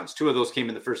 touchdowns. 2 of those came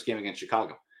in the first game against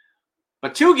Chicago.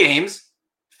 But 2 games,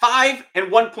 5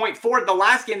 and 1.4. The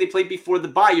last game they played before the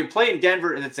bye. You're playing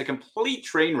Denver, and it's a complete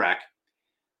train wreck.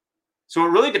 So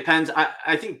it really depends.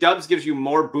 I think Doubs gives you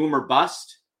more boom or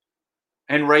bust,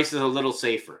 and Rice is a little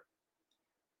safer.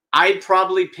 I'd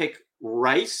probably pick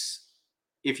Rice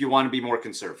if you want to be more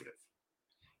conservative.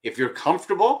 If you're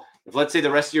comfortable, if let's say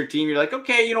the rest of your team, you're like,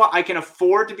 okay, you know what, I can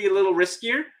afford to be a little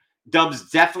riskier, Doubs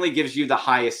definitely gives you the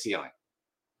highest ceiling.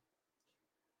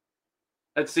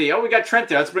 Let's see. Oh, we got Trent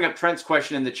there. Let's bring up Trent's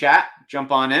question in the chat.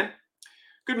 Jump on in.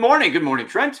 Good morning. Good morning,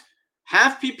 Trent.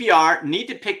 Half PPR, need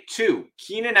to pick 2.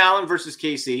 Keenan Allen versus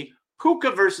KC,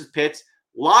 Puka versus Pitts,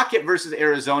 Lockett versus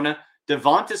Arizona,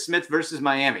 Devonta Smith versus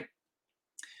Miami.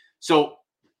 So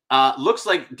looks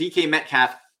like DK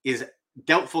Metcalf is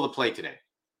doubtful to play today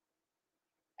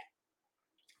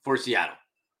for Seattle.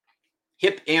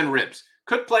 Hip and ribs.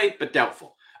 Could play, but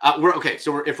doubtful.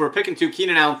 If we're picking two,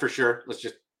 Keenan Allen for sure.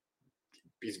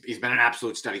 He's been an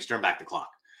absolute study. Turn back the clock.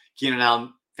 Keenan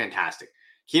Allen, fantastic.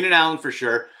 Keenan Allen for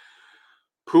sure.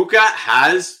 Puka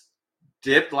has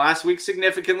dipped last week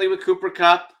significantly with Cooper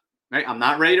Kupp. Right? I'm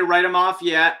not ready to write him off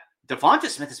yet. Devonta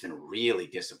Smith has been really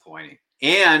disappointing.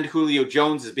 And Julio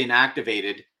Jones has been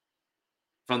activated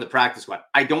from the practice squad.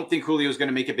 I don't think Julio is going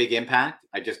to make a big impact.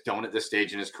 I just don't at this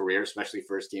stage in his career, especially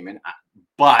first team in.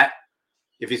 But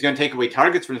if he's going to take away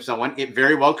targets from someone, it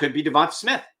very well could be Devonta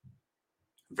Smith.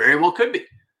 Very well could be.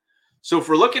 So if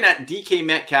we're looking at DK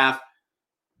Metcalf,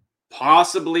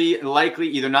 possibly, likely,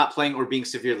 either not playing or being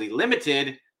severely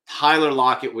limited, Tyler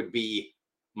Lockett would be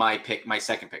my pick, my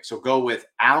second pick. So go with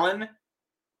Allen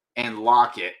and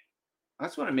Lockett. I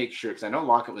just want to make sure, because I know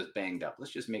Lockett was banged up.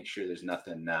 Let's just make sure there's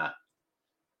nothing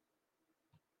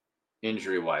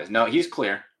injury-wise. No, he's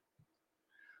clear.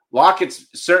 Lockett's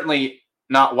certainly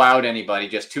not wowed anybody.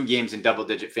 Just 2 games in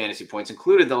double-digit fantasy points,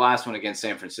 included the last one against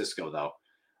San Francisco, though.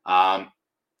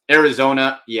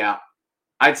 Arizona, yeah,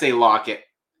 I'd say Lockett.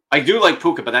 I do like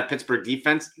Puka, but that Pittsburgh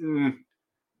defense,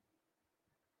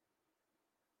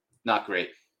 not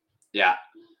great. Yeah.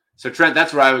 So, Trent,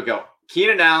 that's where I would go.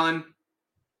 Keenan Allen,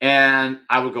 and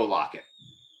I would go Lockett.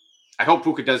 I hope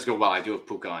Puka does go well. I do have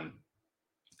Puka on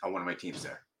one of my teams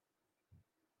there.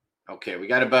 Okay, we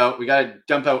got to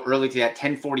dump out early to that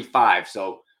 10:45,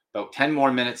 so about 10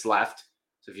 more minutes left.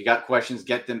 So if you got questions,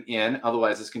 get them in.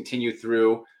 Otherwise, let's continue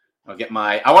through.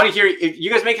 I want to hear, if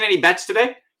you guys making any bets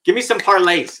today? Give me some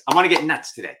parlays. I want to get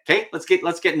nuts today. Okay, let's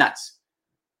get nuts.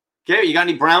 Okay, you got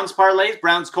any Browns parlays,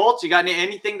 Browns Colts? You got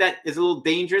anything that is a little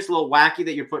dangerous, a little wacky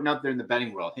that you're putting out there in the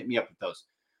betting world? Hit me up with those.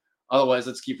 Otherwise,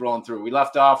 let's keep rolling through. We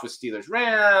left off with Steelers,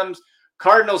 Rams,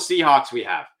 Cardinals, Seahawks. We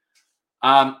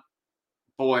have.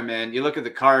 Boy, man, you look at the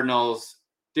Cardinals.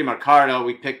 DeMarcado,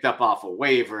 we picked up off of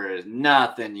waivers.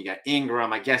 Nothing. You got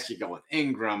Ingram. I guess you go with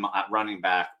Ingram at running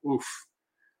back. Oof.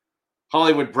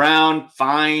 Hollywood Brown,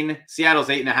 fine. Seattle's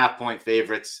 8.5-point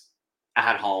favorites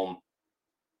at home.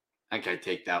 I think I'd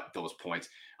take those points.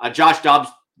 Josh Dobbs,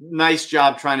 nice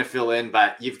job trying to fill in,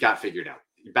 but you've got figured out.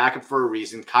 You're back up for a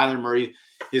reason. Kyler Murray,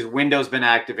 his window's been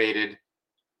activated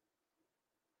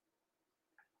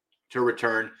to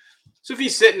return. So if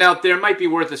he's sitting out there, it might be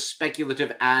worth a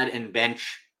speculative add and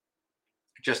bench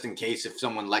just in case if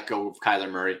someone let go of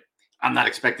Kyler Murray. I'm not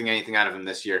expecting anything out of him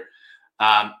this year.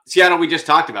 Seattle, we just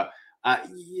talked about.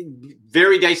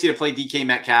 Very dicey to play DK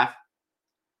Metcalf.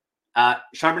 Zach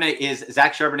Charbonnet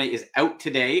is out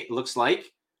today, it looks like,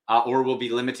 or will be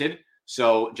limited.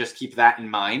 So just keep that in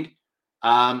mind.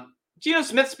 Geno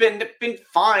Smith's been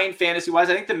fine fantasy-wise.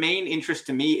 I think the main interest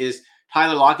to me is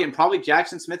Tyler Lockett and probably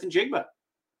Jackson Smith and Jigba.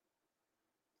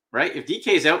 Right? If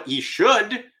DK's out, he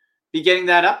should be getting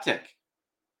that uptick.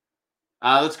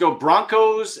 Let's go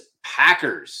Broncos,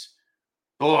 Packers.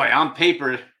 Boy, on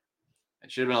paper, it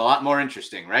should have been a lot more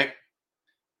interesting, right?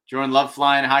 Jordan Love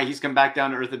flying high. He's come back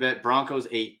down to earth a bit. Broncos,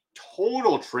 a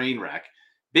total train wreck.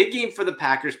 Big game for the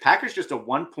Packers. Packers just a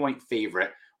 1-point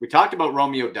favorite. We talked about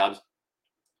Romeo Doubs.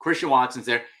 Christian Watson's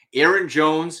there. Aaron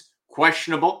Jones,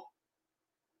 questionable.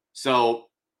 So,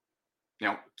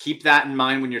 keep that in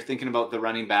mind when you're thinking about the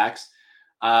running backs.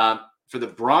 For the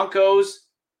Broncos,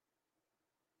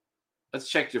 let's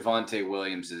check Javonte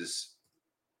Williams'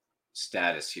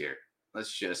 status here.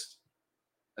 Let's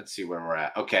see where we're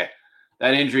at. Okay.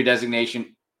 That injury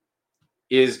designation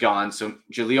is gone. So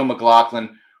Jaleel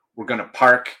McLaughlin, we're going to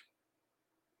park.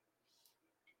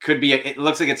 It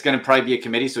looks like it's going to probably be a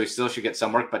committee, so he still should get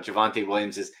some work. But Javonte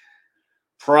Williams is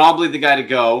probably the guy to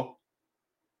go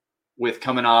with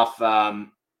coming off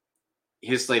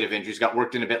his slate of injuries. Got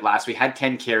worked in a bit last week. Had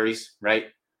 10 carries, right?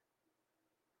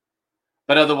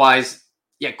 But otherwise,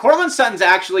 yeah, Courtland Sutton's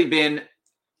actually been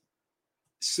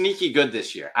sneaky good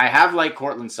this year. I have liked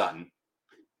Courtland Sutton.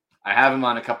 I have him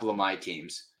on a couple of my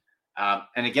teams.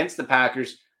 And against the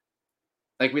Packers,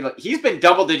 he's been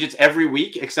double digits every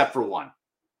week except for one.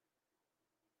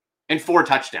 And 4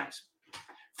 touchdowns.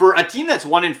 For a team that's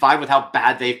 1-5 with how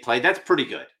bad they've played, that's pretty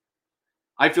good.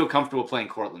 I feel comfortable playing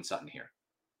Courtland Sutton here.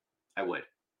 I would.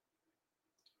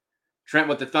 Trent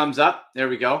with the thumbs up. There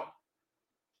we go.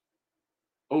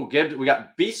 Oh, Gibbs, we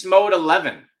got Beast Mode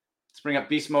 11. Let's bring up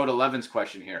Beast Mode 11's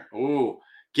question here. Oh,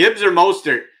 Gibbs or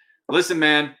Mostert? Listen,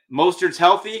 man, Mostert's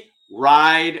healthy.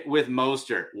 Ride with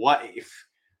Mostert. What if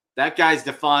that guy's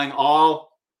defying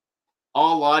all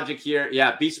logic here?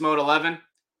 Yeah, Beast Mode 11.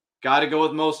 Got to go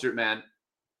with Mostert, man.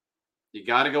 You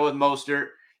got to go with Mostert.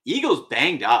 Eagles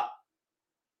banged up.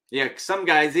 Yeah, some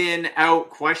guys in, out,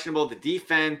 questionable. The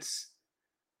defense.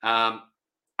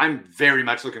 I'm very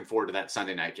much looking forward to that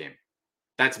Sunday night game.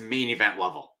 That's main event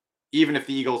level. even if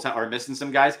the Eagles are missing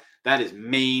some guys, that is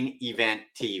main event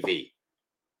TV.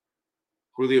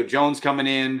 Julio Jones coming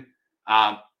in.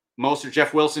 Mostert,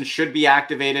 Jeff Wilson should be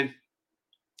activated.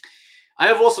 I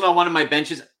have Wilson on one of my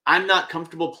benches. I'm not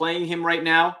comfortable playing him right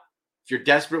now. If you're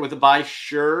desperate with a bye,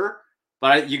 sure.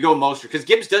 But you go Mostert. Because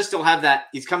Gibbs does still have that.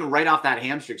 He's coming right off that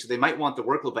hamstring. So they might want the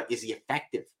workload. But is he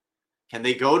effective? Can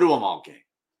they go to him all game?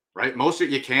 Right?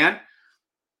 Mostert, you can.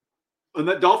 And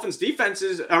the Dolphins defense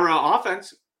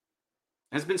offense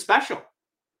has been special.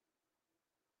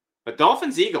 But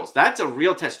Dolphins, Eagles, that's a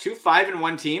real test. 2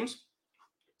 5-1 teams.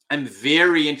 I'm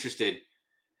very interested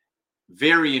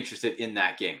in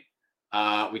that game.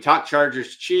 We talked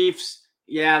Chargers, Chiefs.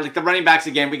 Yeah, like the running backs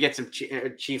again. We get some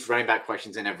Chiefs running back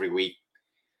questions in every week.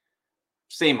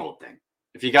 Same old thing.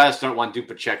 If you guys start one, do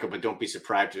Pacheco, but don't be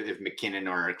surprised if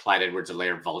McKinnon or Clyde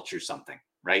Edwards-Helaire vulture something,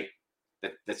 right?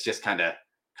 That's just kind of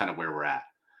where we're at.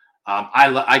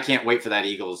 I can't wait for that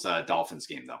Eagles Dolphins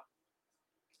game though.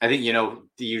 I think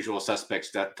the usual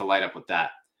suspects to light up with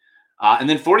that. And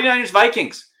then 49ers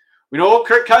Vikings. We know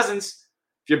Kirk Cousins.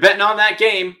 If you're betting on that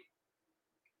game,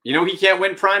 he can't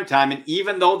win primetime. And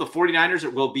even though the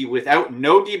 49ers will be without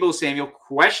no Deebo Samuel,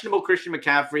 questionable Christian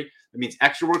McCaffrey, that means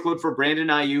extra workload for Brandon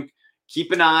Ayuk.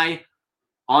 Keep an eye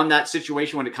on that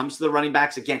situation when it comes to the running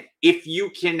backs. Again, if you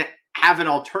can have an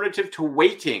alternative to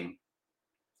waiting,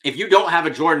 if you don't have a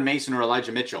Jordan Mason or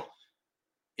Elijah Mitchell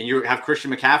and you have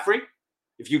Christian McCaffrey,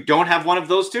 if you don't have one of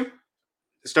those two,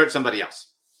 start somebody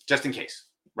else just in case,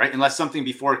 right? Unless something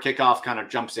before kickoff kind of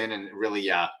jumps in and really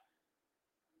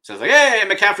says like, hey,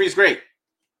 McCaffrey's great.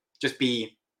 Just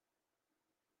be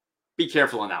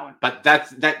careful on that one. But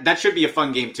that should be a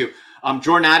fun game too.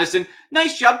 Jordan Addison,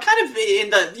 nice job. Kind of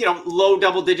in the low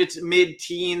double digits,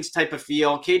 mid-teens type of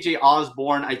feel. KJ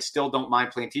Osborne, I still don't mind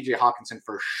playing. TJ Hawkinson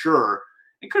for sure.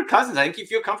 And Kirk Cousins, I think you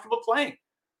feel comfortable playing.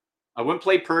 I wouldn't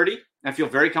play Purdy. I feel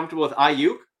very comfortable with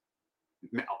Ayuk.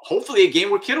 Hopefully a game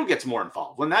where Kittle gets more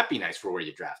involved. Wouldn't that be nice for where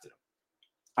you drafted him?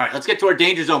 All right, let's get to our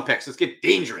danger zone picks. Let's get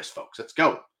dangerous, folks. Let's go.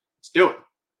 Let's do it.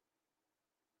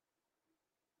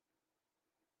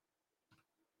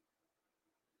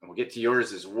 And we'll get to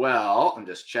yours as well. I'm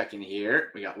just checking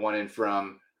here. We got one in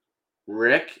from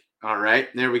Rick. All right,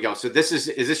 there we go. So is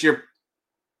this your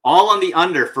all on the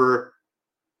under for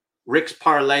Rick's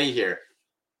parlay here?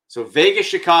 So Vegas,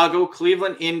 Chicago,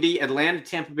 Cleveland, Indy, Atlanta,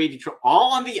 Tampa Bay, Detroit,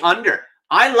 all on the under.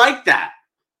 I like that.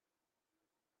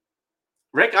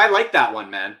 Rick, I like that one,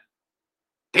 man.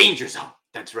 Danger zone.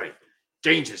 That's right.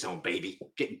 Danger zone, baby.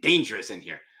 Getting dangerous in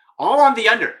here. All on the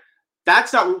under.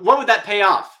 That's not, what would that pay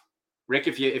off? Rick,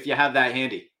 if you have that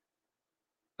handy.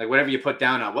 Like whatever you put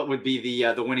down on, what would be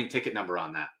the winning ticket number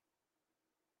on that?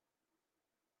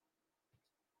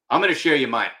 I'm going to share you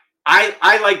mine.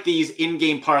 I like these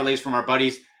in-game parlays from our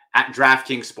buddies at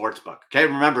DraftKings Sportsbook. Okay,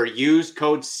 remember, use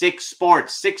code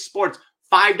 6SPORTS. 6SPORTS.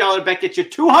 $5 bet gets you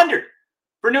 $200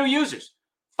 for new users.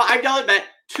 $5 bet,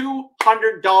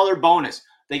 $200 bonus.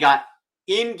 They got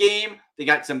in-game. They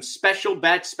got some special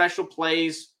bets, special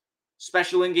plays,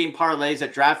 special in-game parlays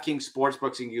at DraftKings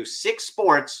Sportsbook. So you can use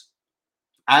 6SPORTS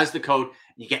as the code.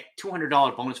 You get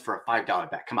 $200 bonus for a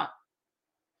 $5 bet. Come on.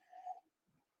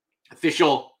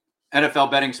 Official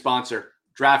NFL betting sponsor,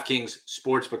 DraftKings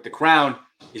Sportsbook. The crown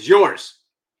is yours.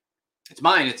 It's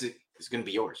mine. It's going to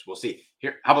be yours. We'll see.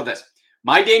 Here, how about this?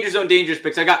 My Danger Zone dangerous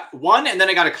picks. I got one, and then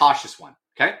I got a cautious one.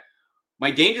 Okay? My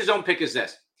Danger Zone pick is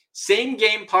this. Same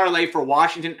game parlay for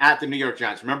Washington at the New York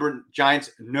Giants. Remember,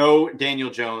 Giants, no Daniel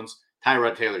Jones.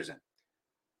 Tyrod Taylor's in.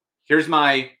 Here's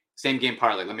my same game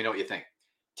parlay. Let me know what you think.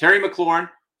 Terry McLaurin.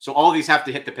 So all of these have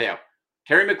to hit the payout.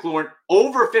 Terry McLaurin,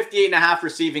 over 58.5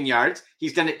 receiving yards.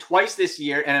 He's done it twice this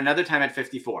year and another time at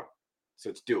 54. So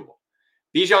it's doable.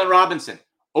 Bijan Robinson,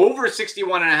 over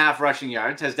 61.5 rushing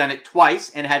yards, has done it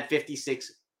twice and had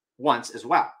 56 once as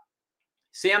well.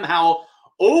 Sam Howell,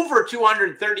 over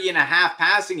 230.5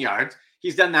 passing yards.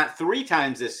 He's done that 3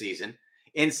 times this season.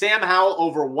 And Sam Howell,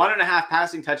 over 1.5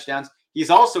 passing touchdowns.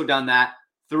 He's also done that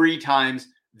 3 times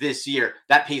this year.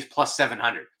 That pays plus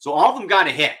 700. So all of them got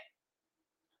to hit.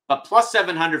 But plus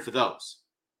 700 for those.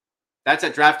 That's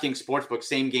at DraftKings Sportsbook,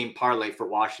 same game parlay for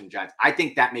Washington Giants. I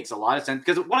think that makes a lot of sense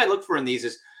because what I look for in these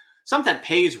is something that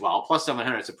pays well. Plus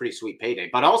 700, it's a pretty sweet payday.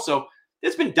 But also,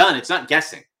 it's been done. It's not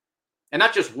guessing. And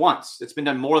not just once. It's been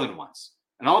done more than once.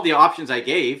 And all the options I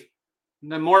gave,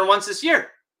 done more than once this year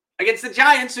against the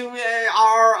Giants, who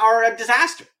are a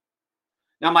disaster.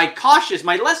 Now, my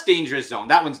less dangerous zone,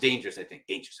 that one's dangerous, I think.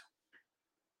 Danger zone.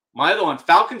 My other one,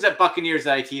 Falcons at Buccaneers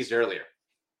that I teased earlier.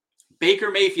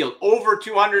 Baker Mayfield, over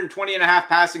 220.5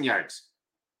 passing yards.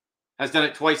 Has done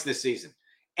it twice this season.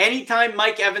 Anytime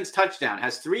Mike Evans touchdown,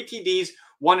 has 3 TDs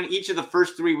one in each of the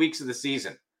first 3 weeks of the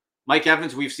season. Mike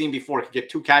Evans, we've seen before, could get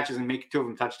 2 catches and make 2 of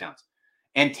them touchdowns.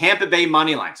 And Tampa Bay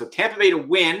money line. So Tampa Bay to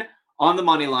win on the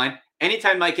money line.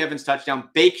 Anytime Mike Evans touchdown,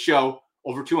 Bake Show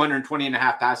over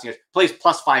 220.5 passing yards, plays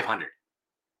plus 500.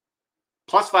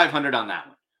 Plus 500 on that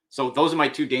one. So those are my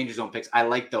 2 danger zone picks. I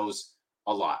like those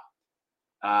a lot.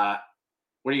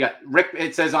 What do you got? Rick,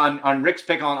 it says on Rick's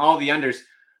pick on all the unders,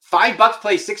 $5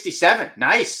 plays 67.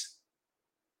 Nice.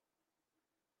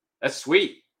 That's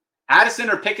sweet. Addison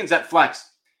or Pickens at flex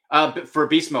for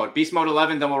Beast Mode. Beast Mode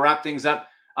 11, then we'll wrap things up.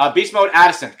 Beast Mode,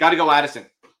 Addison. Got to go Addison.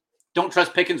 Don't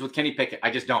trust Pickens with Kenny Pickett.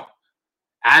 I just don't.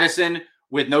 Addison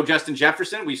with no Justin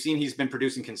Jefferson. We've seen he's been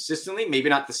producing consistently. Maybe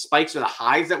not the spikes or the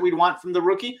highs that we'd want from the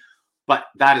rookie, but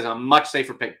that is a much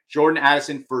safer pick. Jordan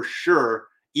Addison for sure,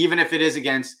 even if it is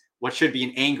against what should be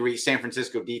an angry San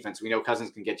Francisco defense. We know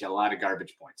Cousins can get you a lot of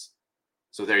garbage points.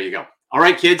 So there you go. All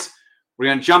right, kids, we're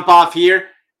going to jump off here.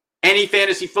 Any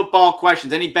fantasy football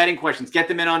questions, any betting questions, get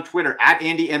them in on Twitter at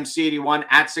AndyMC81,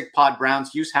 at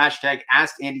SickPodBrowns. Use hashtag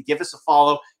AskAndy. Give us a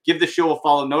follow. Give the show a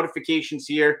follow. Notifications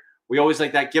here. We always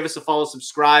like that. Give us a follow.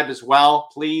 Subscribe as well,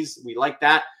 please. We like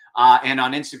that. And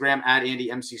on Instagram at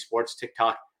AndyMCSports,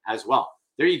 TikTok as well.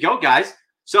 There you go, guys.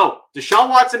 So Deshaun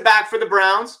Watson back for the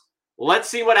Browns. Let's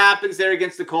see what happens there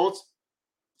against the Colts.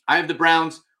 I have the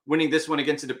Browns winning this one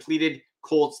against a depleted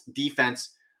Colts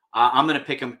defense. I'm going to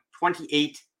pick them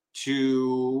 28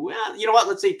 to, well, you know what?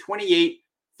 Let's say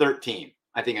 28-13.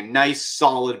 I think a nice,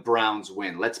 solid Browns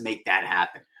win. Let's make that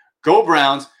happen. Go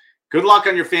Browns. Good luck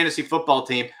on your fantasy football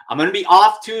team. I'm going to be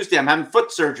off Tuesday. I'm having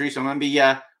foot surgery, so I'm going to be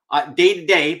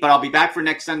day-to-day, but I'll be back for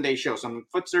next Sunday's show. So I'm in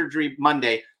foot surgery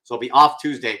Monday, so I'll be off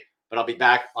Tuesday, but I'll be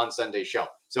back on Sunday's show.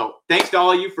 So thanks to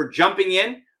all of you for jumping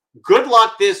in. Good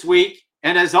luck this week.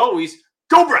 And as always,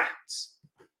 go Browns!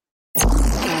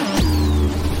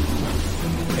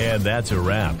 And that's a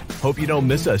wrap. Hope you don't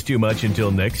miss us too much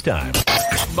until next time.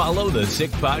 Follow the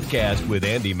Sick Podcast with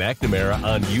Andy McNamara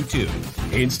on YouTube,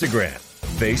 Instagram,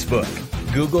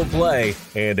 Facebook, Google Play,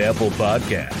 and Apple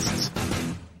Podcasts.